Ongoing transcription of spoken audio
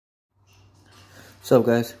What's up,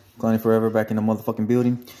 guys? Connie Forever back in the motherfucking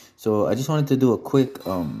building. So I just wanted to do a quick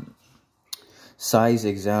size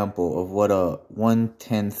example of what a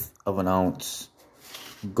 1/10 of an ounce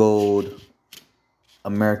gold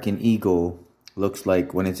American Eagle looks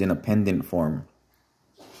like when it's in a pendant form.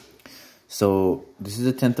 So this is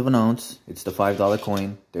a 1/10 of an ounce. It's the $5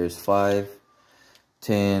 coin. There's 5,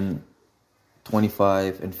 10,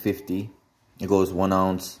 25, and 50. It goes 1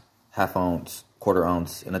 ounce, half ounce, quarter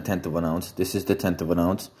ounce, and a 1/10 of an ounce. This is the 1/10 of an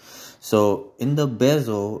ounce. So in the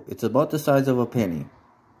bezel, it's about the size of a penny.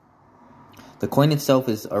 The coin itself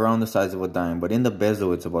is around the size of a dime, but in the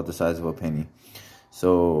bezel, it's about the size of a penny.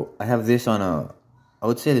 So I have this on I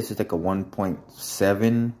would say this is like a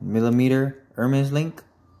 1.7 millimeter Hermes link.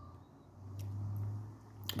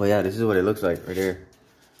 But yeah, this is what it looks like right here.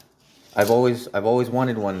 I've always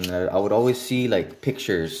wanted one. I would always see like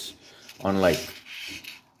pictures on like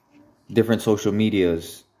different social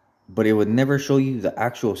medias, but it would never show you the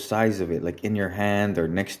actual size of it, like in your hand or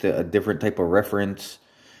next to a different type of reference,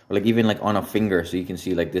 or like even like on a finger, so you can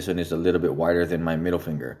see like this one is a little bit wider than my middle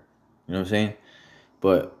finger. You know what I'm saying?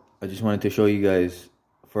 But I just wanted to show you guys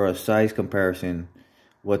for a size comparison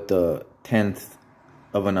what the 1/10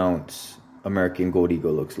 of an ounce American Gold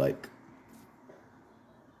Eagle looks like.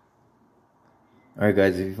 Alright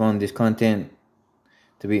guys, if you found this content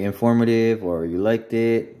to be informative or you liked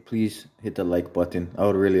it, please hit the like button. I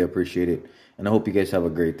would really appreciate it. And I hope you guys have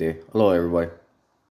a great day. Hello everybody.